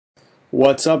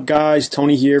What's up, guys?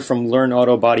 Tony here from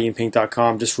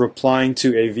LearnAutoBodyAndPaint.com. Just replying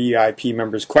to a VIP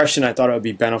member's question. I thought it would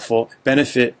be beneficial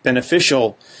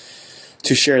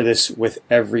to share this with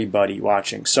everybody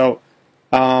watching. So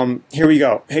here we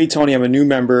go. Hey Tony, I'm a new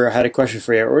member. I had a question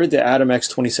for you. I ordered the ATOM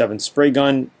X20 spray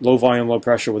gun, low volume, low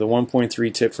pressure with a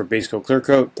 1.3 tip for basecoat,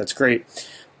 clearcoat. That's great.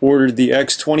 Ordered the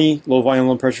X20 low volume,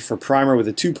 low pressure for primer with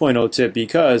a 2.0 tip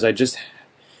because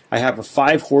I have a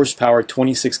 5 horsepower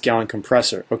 26 gallon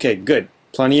compressor. Okay, good.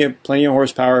 Plenty of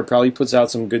horsepower. It probably puts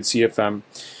out some good CFM.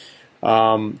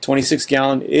 26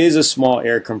 gallon is a small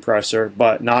air compressor,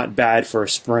 but not bad for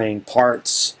spraying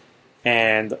parts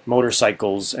and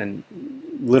motorcycles and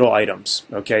little items.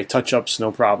 Okay, touch-ups,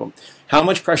 no problem. How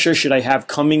much pressure should I have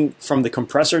coming from the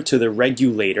compressor to the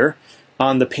regulator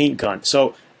on the paint gun?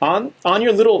 So on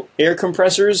your little air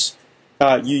compressors,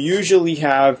 you usually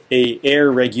have a air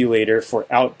regulator for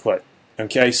output.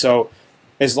 Okay, so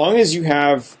as long as you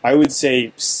have, I would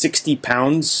say, 60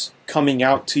 pounds coming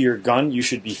out to your gun, you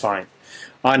should be fine.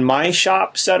 On my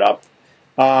shop setup,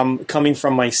 coming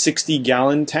from my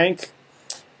 60-gallon tank,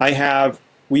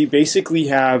 we basically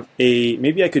have a,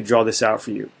 maybe I could draw this out for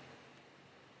you.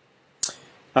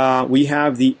 We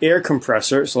have the air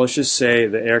compressor, so let's just say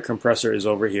the air compressor is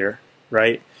over here,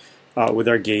 right, with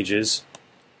our gauges.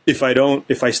 If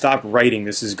I stop writing,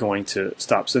 this is going to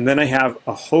stop. So then I have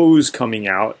a hose coming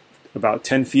out, about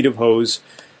 10 feet of hose,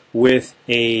 with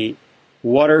a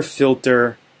water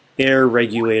filter air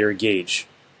regulator gauge.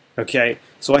 Okay,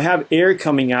 so I have air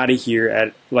coming out of here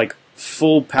at like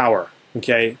full power.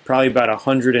 Okay, probably about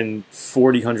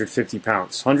 140, 150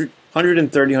 pounds,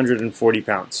 130, 140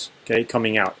 pounds. Okay,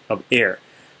 coming out of air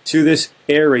to this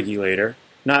air regulator,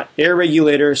 not air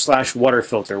regulator / water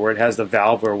filter, where it has the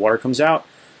valve where water comes out.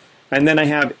 And then I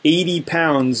have 80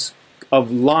 pounds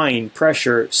of line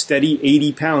pressure, steady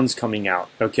 80 pounds coming out,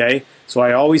 okay? So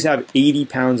I always have 80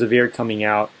 pounds of air coming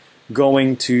out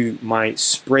going to my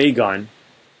spray gun.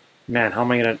 Man, how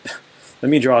am I gonna, let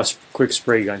me draw a quick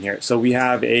spray gun here. So we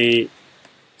have a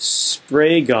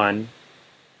spray gun.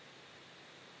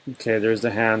 Okay, there's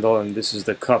the handle, and this is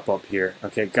the cup up here.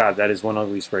 Okay, God, that is one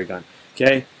ugly spray gun,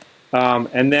 okay?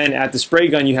 And then at the spray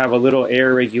gun, you have a little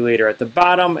air regulator at the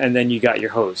bottom, and then you got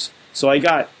your hose. So I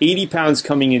got 80 pounds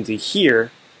coming into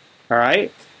here, all right?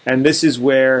 And this is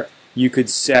where you could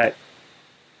set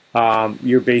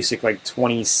your basic like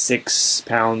 26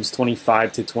 pounds,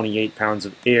 25 to 28 pounds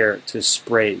of air to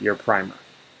spray your primer,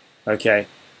 okay?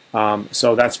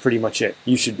 So that's pretty much it.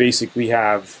 You should basically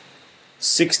have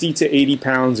 60 to 80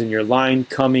 pounds in your line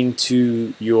coming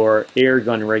to your air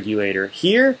gun regulator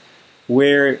here,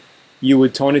 where you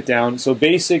would tone it down. So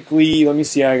basically, let me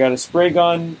see, I got a spray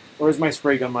gun. Where's my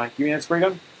spray gun, Mike? Give me that spray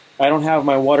gun. I don't have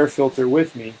my water filter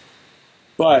with me,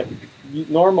 but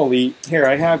normally, here,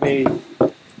 I have a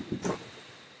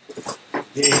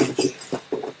gauge.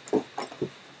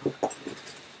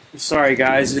 Sorry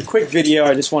guys, it's a quick video,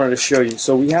 I just wanted to show you.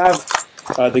 So we have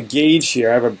the gauge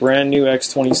here. I have a brand new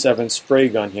X20 spray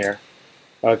gun here.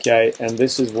 Okay, and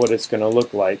this is what it's gonna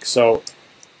look like. So,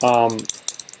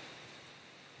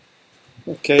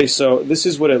 okay, so this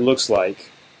is what it looks like.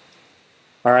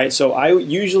 All right, so I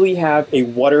usually have a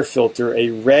water filter, a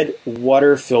red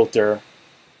water filter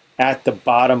at the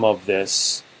bottom of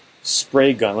this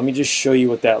spray gun. Let me just show you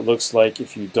what that looks like.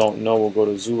 If you don't know, we'll go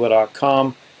to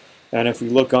Zula.com, and if we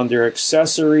look under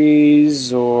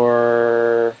accessories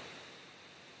or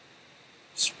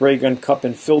spray gun cup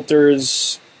and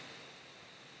filters,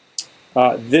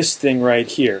 this thing right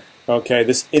here, okay,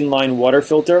 this inline water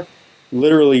filter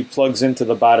literally plugs into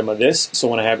the bottom of this. So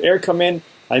when I have air come in,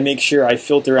 I make sure I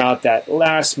filter out that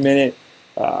last minute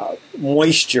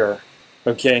moisture,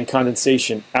 okay, and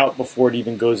condensation out before it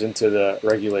even goes into the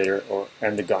regulator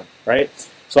and the gun, right?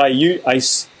 So I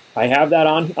have that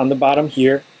on the bottom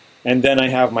here, and then I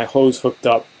have my hose hooked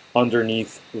up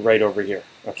underneath right over here,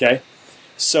 okay?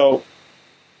 So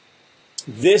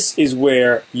this is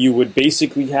where you would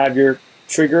basically have your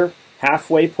trigger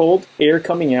halfway pulled, air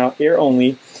coming out, air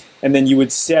only, and then you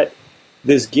would set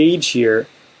this gauge here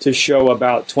to show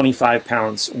about 25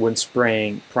 pounds when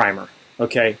spraying primer,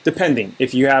 okay? Depending.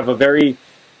 If you have a very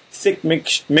thick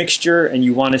mixture and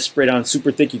you want to spray down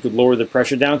super thick, you could lower the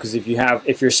pressure down, because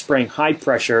if you're spraying high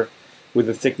pressure with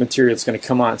a thick material, it's going to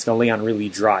come on, it's going to lay on really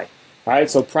dry. All right,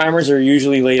 so primers are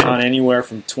usually laid on anywhere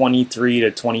from 23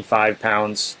 to 25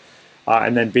 pounds,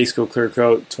 and then base coat, clear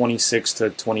coat, 26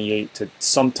 to 28 to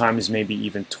sometimes maybe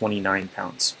even 29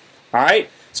 pounds. All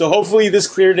right, so hopefully this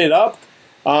cleared it up.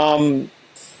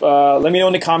 Let me know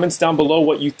in the comments down below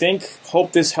what you think.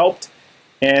 Hope this helped,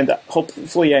 and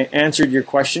hopefully I answered your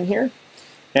question here.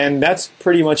 And that's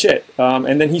pretty much it.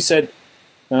 And then he said,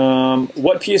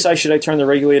 What PSI should I turn the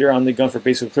regulator on the gun for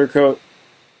basic clear coat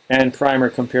and primer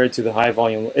compared to the high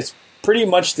volume? It's pretty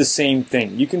much the same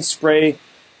thing. You can spray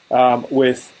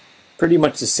with pretty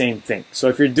much the same thing. So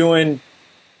if you're doing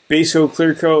base coat,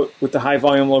 clear coat with the high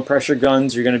volume, low pressure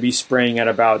guns, you're going to be spraying at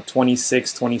about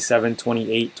 26, 27,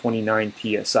 28, 29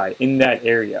 PSI in that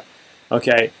area.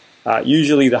 Okay.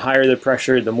 Usually the higher the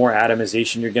pressure, the more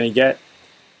atomization you're going to get,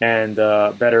 and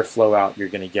the better flow out you're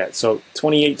going to get. So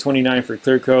 28, 29 for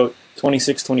clear coat,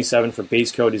 26, 27 for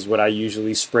base coat is what I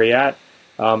usually spray at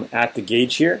the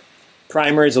gauge here.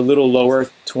 Primer is a little lower,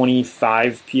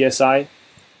 25 PSI,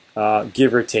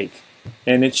 give or take.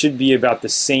 And it should be about the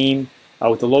same.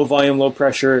 With the low volume, low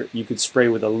pressure, you could spray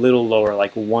with a little lower,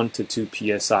 like 1 to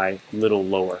 2 PSI, little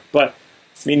lower. But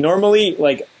I mean, normally,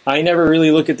 like, I never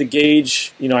really look at the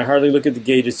gauge. You know, I hardly look at the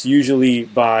gauge. It's usually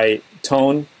by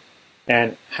tone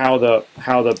and how the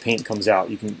paint comes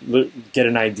out. You can get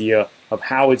an idea of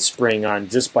how it's spraying on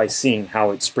just by seeing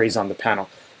how it sprays on the panel.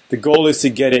 The goal is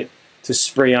to get it to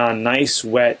spray on nice,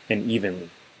 wet, and evenly.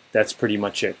 That's pretty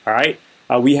much it. All right.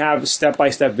 We have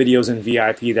step-by-step videos in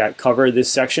VIP that cover this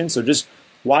section, so just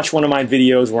watch one of my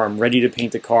videos where I'm ready to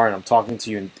paint the car and I'm talking to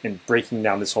you and breaking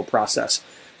down this whole process.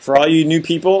 For all you new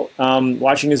people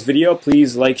watching this video,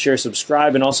 please like, share,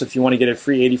 subscribe, and also if you want to get a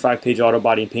free 85-page auto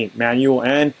body and paint manual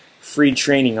and free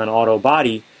training on auto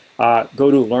body,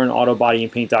 go to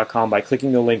LearnAutoBodyAndPaint.com by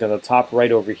clicking the link on the top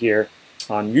right over here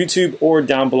on YouTube or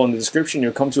down below in the description.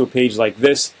 You'll come to a page like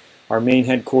this, our main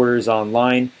headquarters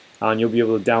online. And you'll be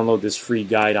able to download this free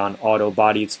guide on auto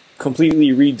body. It's completely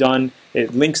redone.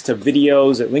 It links to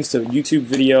videos, it links to YouTube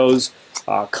videos,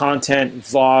 content,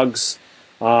 vlogs,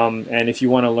 and if you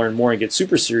want to learn more and get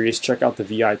super serious, check out the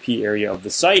VIP area of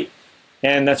the site.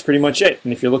 And that's pretty much it.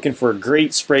 And if you're looking for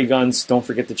great spray guns, don't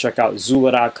forget to check out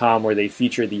Zula.com where they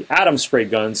feature the ATOM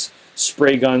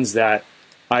spray guns that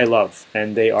I love.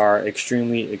 And they are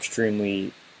extremely,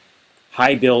 extremely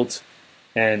high built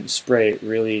and spray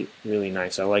really, really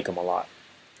nice. I like them a lot.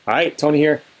 All right, Tony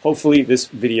here. Hopefully this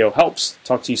video helps.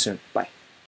 Talk to you soon. Bye.